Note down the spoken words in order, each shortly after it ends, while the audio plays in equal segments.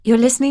You're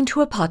listening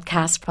to a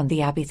podcast from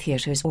the Abbey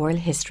Theatre's Oral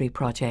History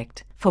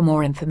Project. For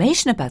more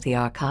information about the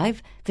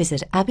archive,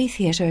 visit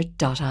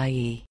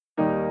abbeytheatre.ie.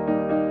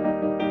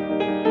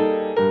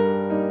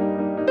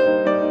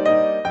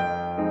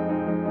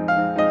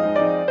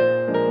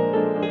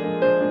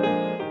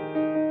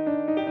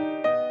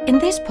 In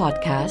this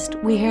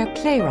podcast, we hear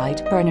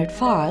playwright Bernard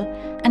Farrell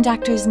and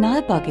actors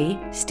Niall Buggy,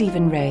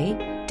 Stephen Ray,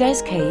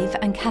 Des Cave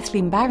and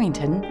Kathleen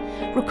Barrington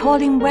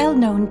recalling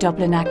well-known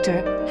Dublin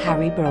actor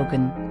Harry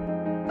Brogan.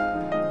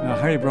 Now,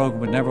 Harry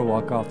Brogan would never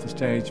walk off the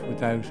stage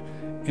without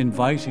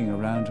inviting a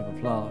round of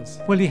applause.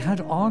 Well, he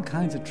had all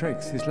kinds of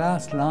tricks. His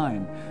last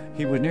line,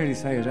 he would nearly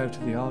say it out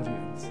to the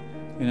audience,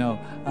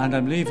 and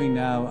I'm leaving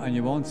now and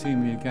you won't see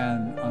me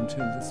again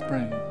until the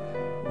spring,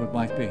 what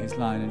might be his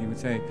line. And he would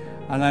say,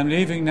 and I'm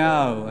leaving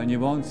now and you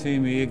won't see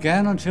me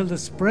again until the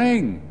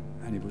spring.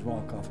 And he would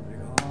walk off and be,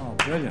 oh,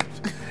 brilliant.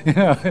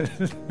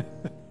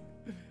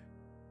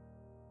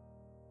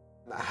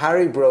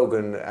 Harry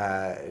Brogan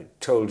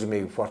told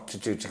me what to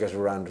do to get a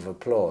round of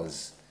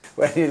applause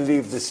when you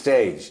leave the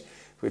stage,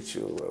 which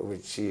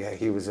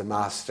he was a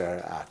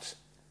master at.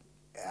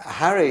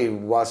 Harry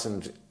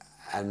wasn't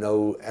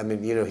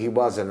he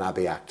was an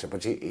Abbey actor,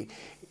 but he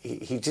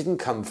didn't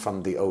come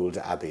from the old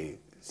Abbey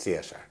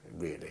theatre,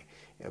 really.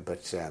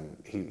 But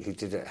he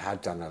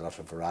had done a lot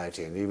of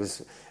variety, and he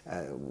was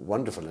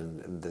wonderful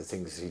in the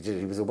things he did.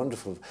 He was a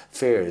wonderful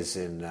Fears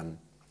in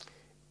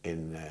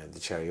the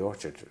Cherry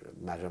Orchard.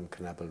 Madame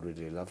Knable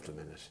really loved him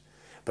in it.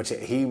 But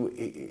he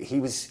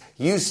was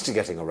used to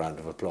getting a round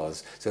of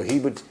applause, so he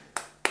would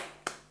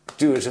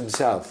do it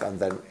himself, and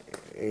then,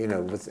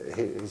 with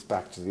his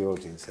back to the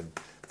audience, and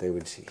they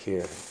would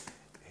hear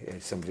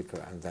somebody,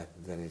 and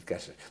then he'd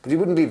get it. But he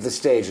wouldn't leave the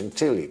stage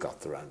until he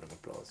got the round of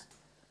applause.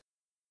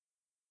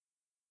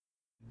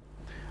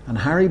 And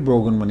Harry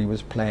Brogan, when he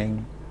was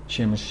playing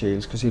Seamus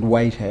Shields, because he had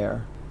white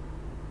hair,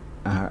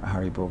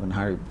 Harry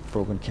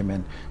Brogan came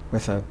in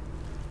with a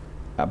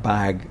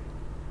bag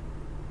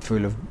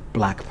full of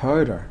black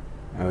powder.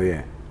 Oh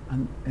yeah.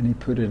 And he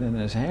put it in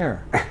his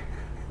hair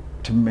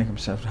to make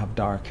himself have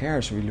dark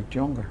hair, so he looked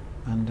younger.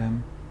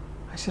 And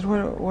I said,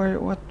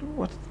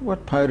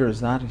 what powder is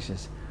that? He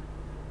says,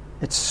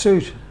 it's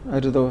soot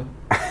out of the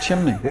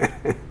chimney.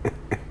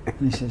 And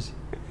he says,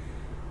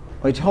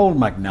 I told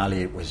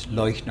McNally it was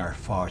Leutner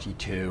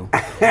 42.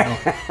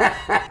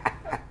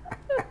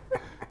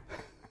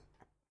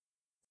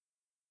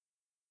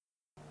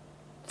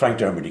 Frank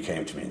Dermody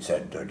came to me and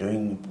said,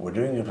 I'm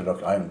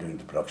doing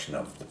the production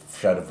of The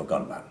Shadow of a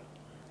Gunman.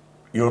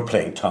 You're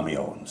playing Tommy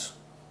Owens.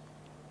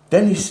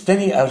 Then he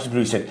out of the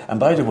blue said, and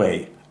by the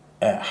way,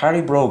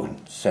 Harry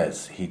Brogan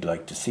says he'd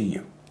like to see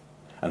you.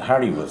 And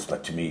Harry was,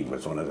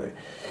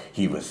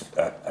 he was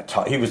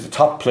the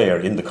top player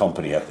in the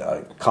company,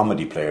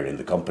 comedy player in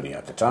the company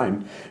at the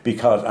time,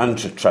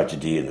 and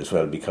tragedian as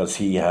well, because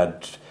he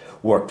had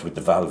worked with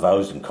the Val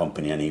Vowsen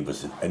company, and he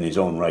was, in his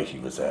own right, he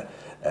was a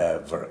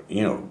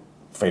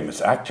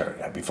famous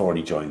actor before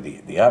he joined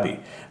the Abbey.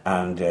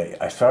 And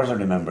as far as I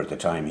remember at the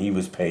time, he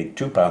was paid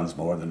 £2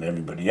 more than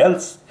everybody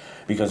else,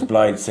 because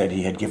Blythe said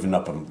he had given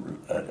up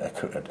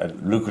a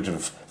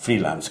lucrative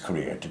freelance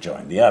career to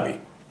join the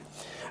Abbey.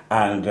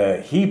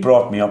 And he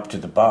brought me up to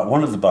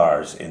one of the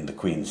bars in the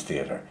Queen's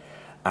Theatre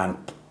and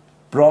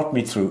brought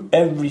me through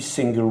every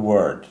single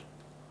word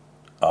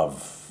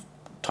of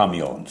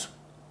Tommy Owens.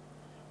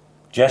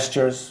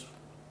 Gestures,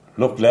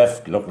 look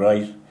left, look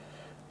right,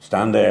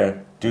 stand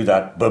there, do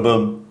that,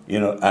 boom,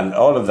 and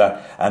all of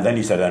that. And then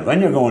he said, and when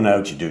you're going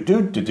out, you do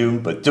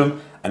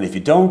do-do-doom, and if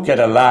you don't get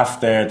a laugh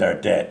there, they're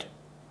dead.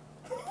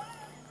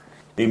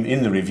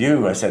 In the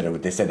review, they said I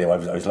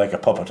was like a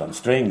puppet on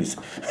strings.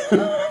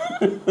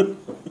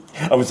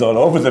 I was all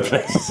over the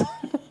place.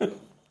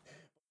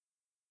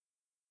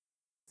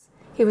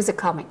 He was a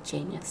comic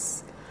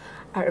genius.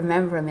 I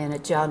remember him in a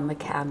John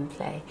McCann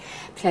play,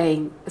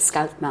 playing a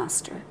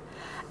scoutmaster,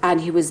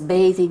 and he was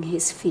bathing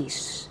his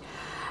feet.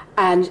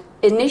 And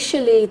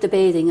initially, the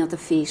bathing of the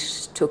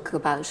feet took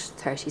about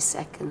 30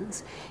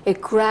 seconds.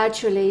 It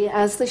gradually,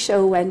 as the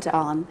show went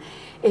on,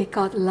 it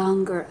got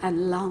longer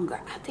and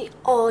longer, and the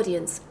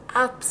audience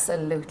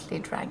absolutely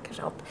drank it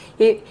up.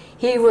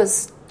 He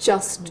was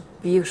just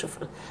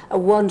beautiful, a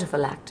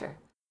wonderful actor.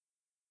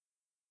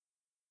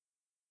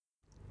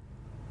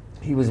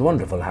 He was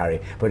wonderful,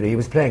 Harry, but he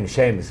was playing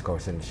Seamus, of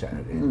course, in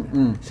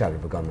Shadow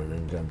of a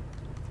Gunman, and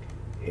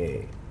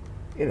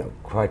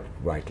quite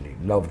rightly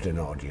loved an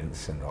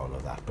audience and all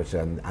of that. But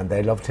and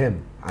they loved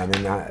him. I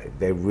mean,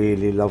 they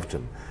really loved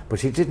him.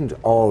 But he didn't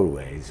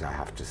always, I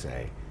have to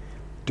say,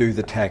 do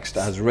the text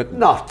as written.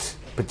 Not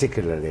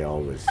particularly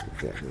always,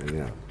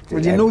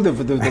 Well, you know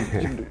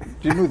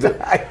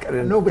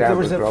No, but there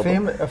was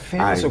a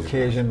famous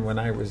occasion when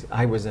I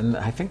was in.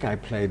 I think I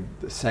played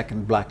the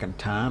second Black and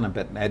Tan a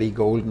bit, and Eddie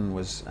Golden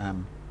was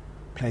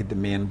played the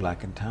main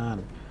Black and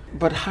Tan.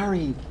 But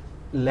Harry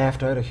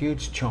left out a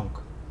huge chunk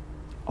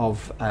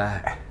of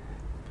Shadow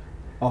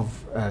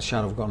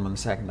of Gunman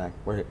second act,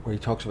 where he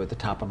talks about the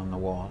tapping on the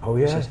wall. Oh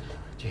yeah. He says,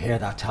 Do you hear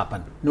that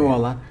tapping? No,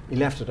 all that. He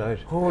left it out.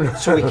 Oh, no.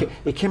 So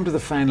he came to the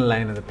final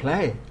line of the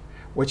play,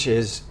 which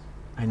is,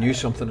 I knew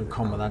something had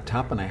come with that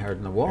tapping I heard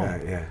in the wall.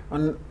 Yeah.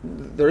 And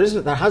there has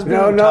been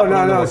No. tapping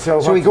in the wall. So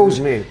he what goes, does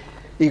it mean?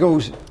 he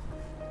goes,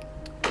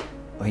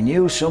 I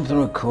knew something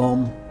would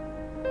come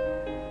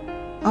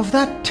of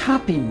that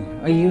tapping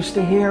I used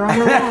to hear on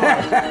the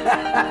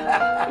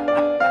wall.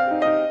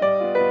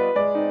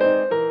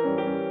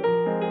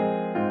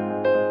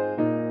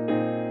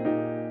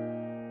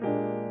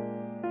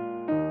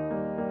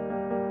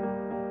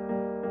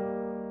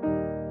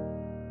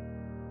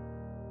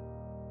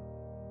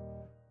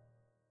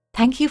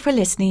 Thank you for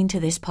listening to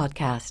this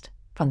podcast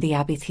from the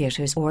Abbey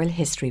Theatre's Oral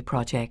History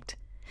Project.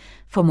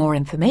 For more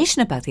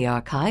information about the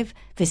archive,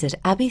 visit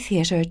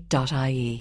abbeytheatre.ie.